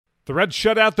The Reds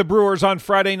shut out the Brewers on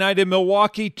Friday night in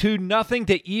Milwaukee 2-0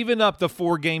 to even up the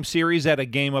four-game series at a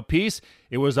game apiece.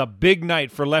 It was a big night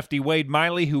for lefty Wade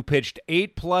Miley, who pitched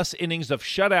 8+ innings of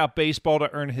shutout baseball to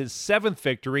earn his 7th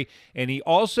victory, and he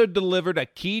also delivered a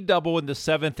key double in the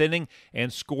 7th inning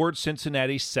and scored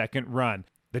Cincinnati's 2nd run.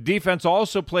 The defense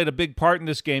also played a big part in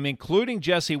this game, including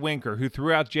Jesse Winker, who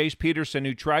threw out Jace Peterson,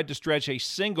 who tried to stretch a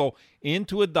single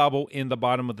into a double in the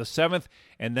bottom of the 7th,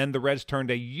 and then the Reds turned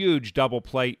a huge double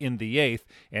play in the 8th.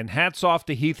 And hats off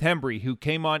to Heath Hembree, who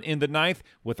came on in the 9th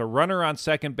with a runner on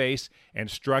second base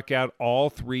and struck out all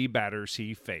 3 batters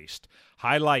he faced.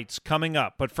 Highlights coming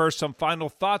up, but first some final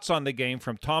thoughts on the game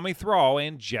from Tommy Thrall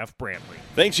and Jeff Brantley.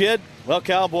 Thanks, Jed. Well,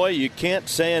 Cowboy, you can't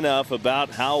say enough about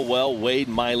how well Wade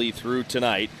Miley threw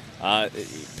tonight.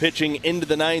 Pitching into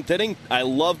the 9th inning, I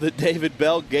love that David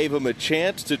Bell gave him a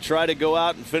chance to try to go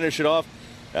out and finish it off.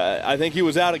 I think he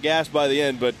was out of gas by the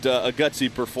end, but a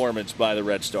gutsy performance by the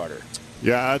Red starter.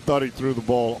 Yeah, I thought he threw the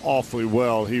ball awfully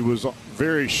well. He was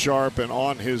very sharp and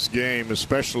on his game,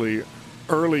 especially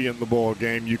early in the ball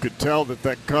game. You could tell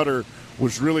that cutter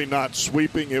was really not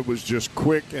sweeping. It was just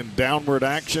quick and downward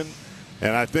action.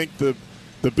 And I think the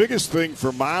biggest thing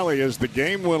for Miley as the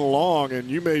game went along, and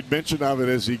you made mention of it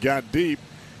as he got deep,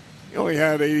 he only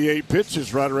had 88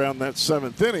 pitches right around that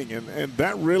 7th inning. And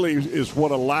that really is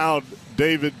what allowed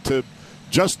David to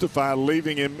justify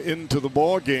leaving him into the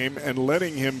ball game and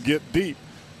letting him get deep.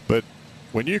 But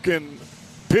when you can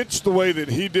pitch the way that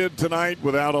he did tonight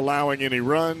without allowing any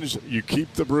runs, you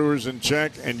keep the Brewers in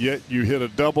check, and yet you hit a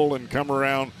double and come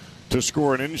around to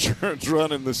score an insurance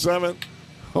run in the 7th.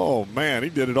 Oh, man, he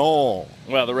did it all.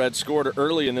 Well, the Reds scored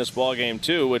early in this ballgame,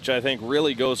 too, which I think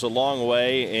really goes a long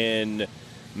way in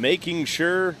making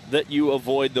sure that you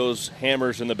avoid those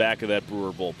hammers in the back of that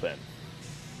Brewer bullpen.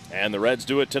 And the Reds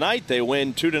do it tonight. They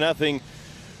win 2-0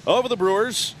 over the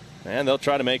Brewers. And they'll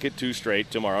try to make it 2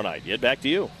 straight tomorrow night. Yet back to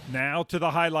you. Now to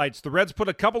the highlights. The Reds put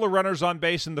a couple of runners on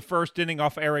base in the 1st inning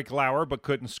off Eric Lauer, but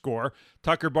couldn't score.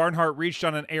 Tucker Barnhart reached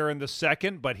on an error in the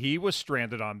 2nd, but he was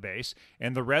stranded on base.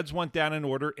 And the Reds went down in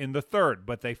order in the 3rd,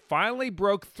 but they finally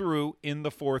broke through in the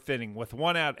 4th inning. With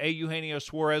 1 out, Eugenio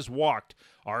Suarez walked.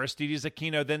 Aristides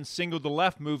Aquino then singled to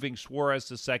left, moving Suarez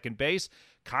to second base.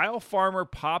 Kyle Farmer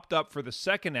popped up for the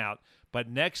 2nd out, but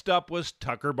next up was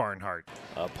Tucker Barnhart.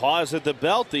 A pause at the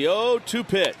belt, the 0-2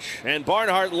 pitch. And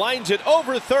Barnhart lines it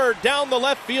over third, down the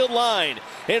left field line.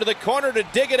 Into the corner to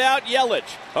dig it out,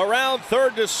 Yelich. Around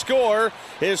third to score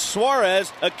is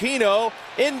Suarez. Aquino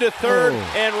into third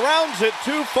and rounds it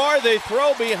too far. They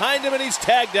throw behind him and he's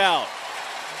tagged out.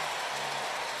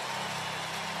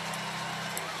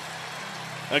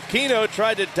 Aquino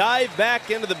tried to dive back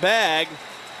into the bag,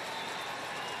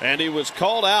 and he was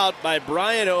called out by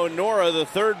Brian O'Nora, the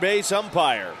third base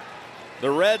umpire.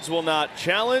 The Reds will not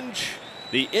challenge.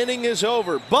 The inning is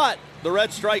over, but the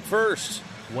Reds strike first.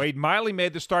 Wade Miley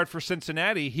made the start for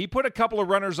Cincinnati. He put a couple of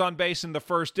runners on base in the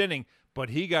 1st inning, but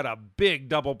he got a big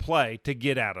double play to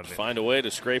get out of it. Find a way to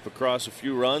scrape across a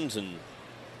few runs and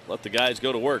let the guys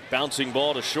go to work. Bouncing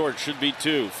ball to short, should be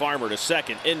 2. Farmer to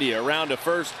second. India around to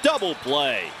first. Double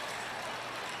play.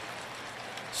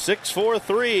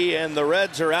 6-4-3, and the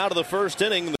Reds are out of the 1st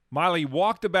inning. Miley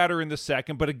walked the batter in the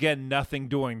 2nd, but again, nothing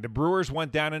doing. The Brewers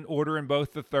went down in order in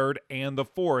both the 3rd and the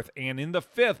 4th, and in the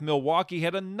 5th, Milwaukee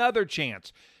had another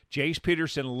chance. Jace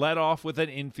Peterson led off with an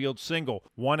infield single.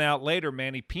 1 out later,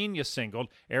 Manny Pena singled.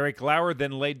 Eric Lauer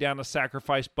then laid down a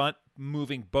sacrifice bunt,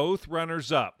 moving both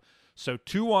runners up. So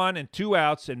 2 on and 2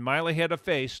 outs, and Miley had to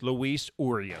face Luis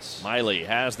Urias. Miley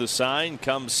has the sign,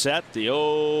 comes set, the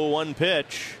 0-1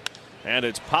 pitch. And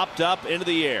it's popped up into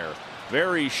the air.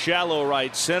 Very shallow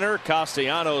right center.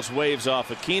 Castellanos waves off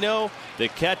Aquino. The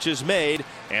catch is made,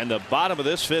 and the bottom of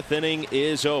this 5th inning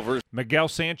is over. Miguel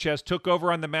Sanchez took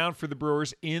over on the mound for the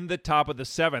Brewers in the top of the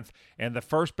 7th, and the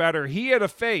first batter he had to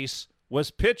face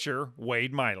was pitcher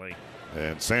Wade Miley.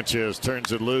 And Sanchez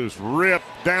turns it loose. Rip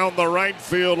down the right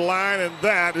field line, and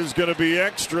that is going to be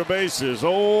extra bases.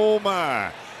 Oh,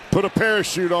 my. Put a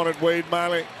parachute on it, Wade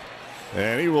Miley.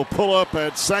 And he will pull up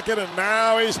at second, and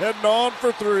now he's heading on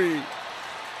for 3.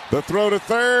 The throw to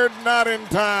third, not in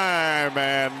time,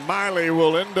 and Miley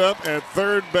will end up at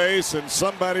third base, and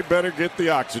somebody better get the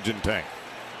oxygen tank.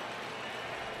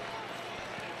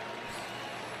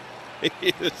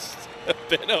 He has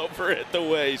been over at the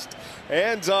waist,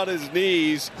 hands on his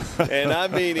knees, and I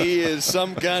mean he is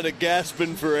some kind of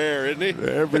gasping for air, isn't he?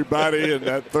 Everybody in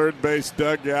that third base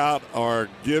dugout are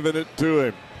giving it to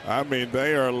him. I mean,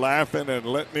 they are laughing and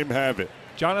letting him have it.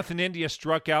 Jonathan India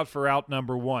struck out for out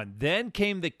number 1. Then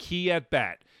came the key at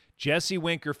bat. Jesse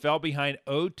Winker fell behind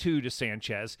 0-2 to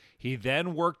Sanchez. He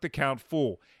then worked the count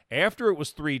full. After it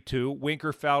was 3-2,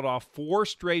 Winker fouled off 4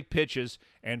 straight pitches,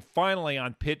 and finally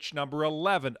on pitch number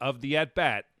 11 of the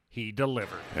at-bat, he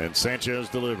delivered. And Sanchez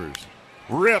delivers.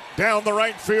 Rip down the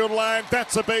right field line.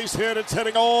 That's a base hit. It's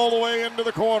heading all the way into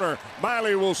the corner.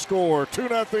 Miley will score.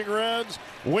 2-0 Reds.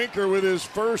 Winker with his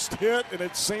first hit, and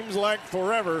it seems like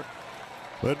forever.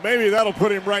 But maybe that'll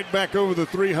put him right back over the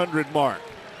 300 mark.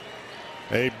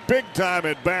 A big-time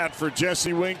at-bat for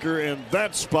Jesse Winker in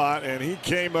that spot, and he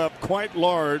came up quite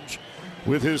large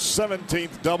with his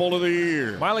 17th double of the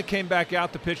year. Miley came back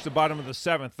out to pitch the bottom of the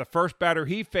 7th. The first batter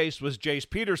he faced was Jace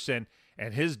Peterson,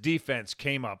 and his defense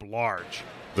came up large.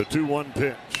 The 2-1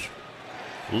 pitch.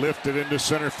 Lifted into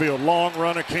center field. Long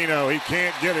run Aquino. He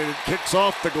can't get it. It kicks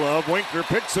off the glove. Winker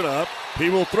picks it up. He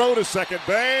will throw to second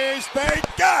base. They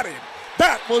got him.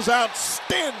 That was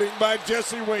outstanding by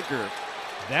Jesse Winker.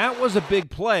 That was a big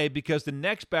play because the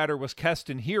next batter was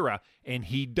Keston Hiura, and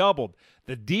he doubled.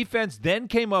 The defense then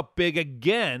came up big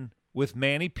again with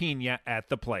Manny Pena at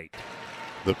the plate.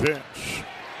 The pitch.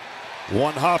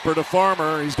 One hopper to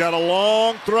Farmer. He's got a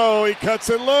long throw. He cuts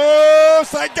it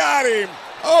loose. I got him.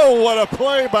 Oh, what a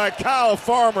play by Kyle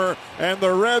Farmer. And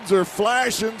the Reds are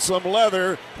flashing some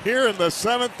leather here in the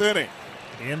 7th inning.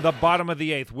 In the bottom of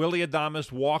the 8th, Willy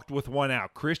Adames walked with 1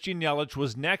 out. Christian Yelich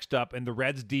was next up, and the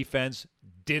Reds' defense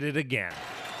did it again.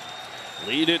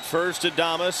 Lead at first,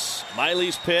 Adames.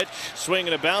 Miley's pitch,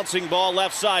 swinging a bouncing ball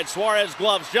left side. Suarez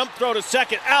gloves, jump throw to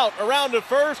second, out, around to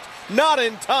first, not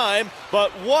in time, but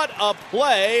what a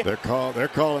play. They're calling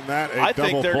that a double play. I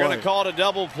think they're going to call it a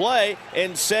double play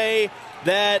and say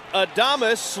that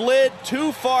Adames slid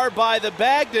too far by the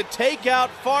bag to take out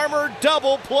Farmer.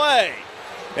 Double play.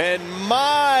 And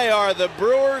my, are the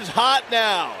Brewers hot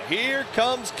now. Here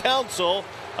comes Counsell.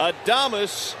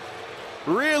 Adames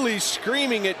really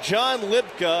screaming at John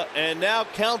Lipka, and now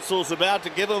Counsell's about to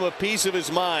give him a piece of his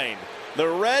mind. The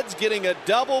Reds getting a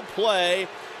double play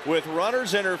with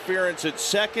runners interference at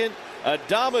second.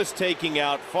 Adames taking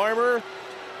out Farmer,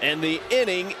 and the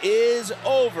inning is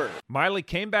over. Miley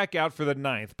came back out for the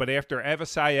 9th, but after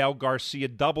Avisail Garcia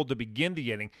doubled to begin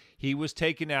the inning, he was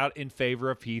taken out in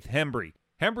favor of Heath Hembree.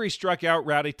 Hembree struck out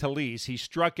Rowdy Tellez. He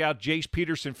struck out Jace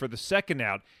Peterson for the second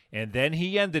out, and then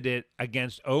he ended it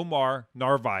against Omar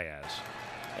Narvaez.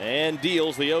 And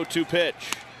deals the 0-2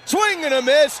 pitch. Swing and a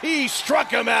miss. He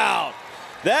struck him out.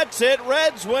 That's it.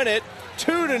 Reds win it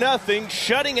 2-0,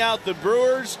 shutting out the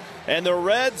Brewers. And the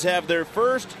Reds have their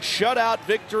first shutout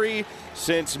victory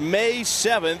since May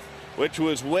 7th, which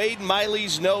was Wade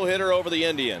Miley's no-hitter over the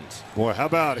Indians. Boy, how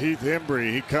about Heath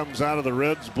Hembree? He comes out of the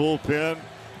Reds bullpen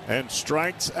and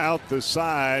strikes out the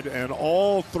side, and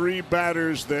all 3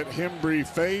 batters that Hembree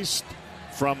faced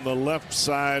from the left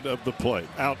side of the plate.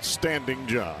 Outstanding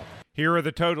job. Here are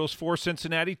the totals for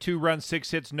Cincinnati: 2 runs, 6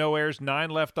 hits, no errors,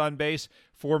 9 left on base.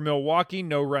 For Milwaukee,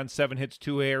 no runs, 7 hits,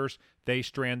 2 errors. They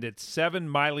stranded 7.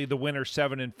 Miley, the winner,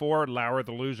 7-4. Lauer,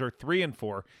 the loser,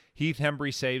 3-4. Heath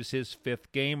Hembree saves his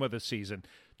 5th game of the season.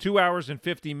 2 hours and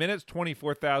 50 minutes,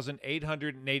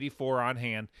 24,884 on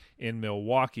hand in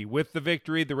Milwaukee. With the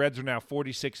victory, the Reds are now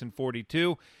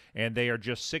 46-42, and they are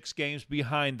just 6 games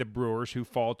behind the Brewers, who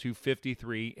fall to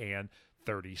 53-37.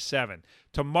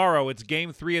 Tomorrow, it's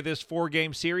Game 3 of this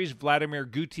 4-game series. Vladimir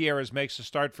Gutierrez makes a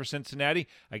start for Cincinnati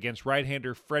against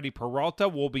right-hander Freddie Peralta.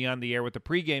 We'll be on the air with the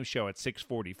pregame show at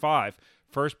 6:45.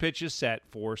 First pitch is set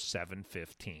for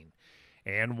 7:15.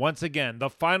 And once again, the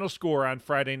final score on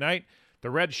Friday night, the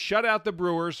Reds shut out the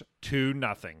Brewers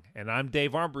 2-0. And I'm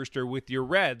Dave Armbruster with your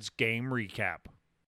Reds game recap.